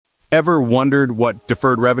Ever wondered what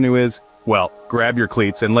deferred revenue is? Well, grab your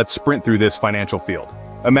cleats and let's sprint through this financial field.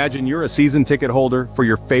 Imagine you're a season ticket holder for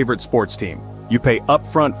your favorite sports team. You pay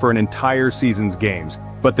upfront for an entire season's games,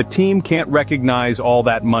 but the team can't recognize all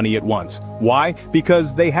that money at once. Why?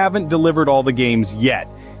 Because they haven't delivered all the games yet.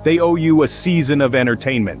 They owe you a season of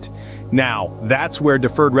entertainment. Now, that's where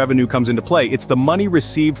deferred revenue comes into play. It's the money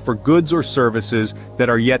received for goods or services that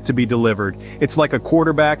are yet to be delivered. It's like a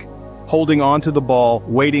quarterback holding onto the ball,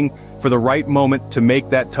 waiting for the right moment to make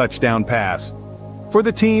that touchdown pass. For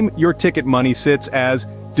the team, your ticket money sits as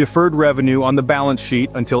deferred revenue on the balance sheet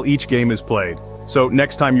until each game is played. So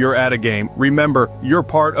next time you're at a game, remember, you're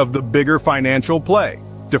part of the bigger financial play.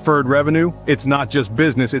 Deferred revenue, it's not just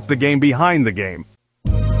business, it's the game behind the game.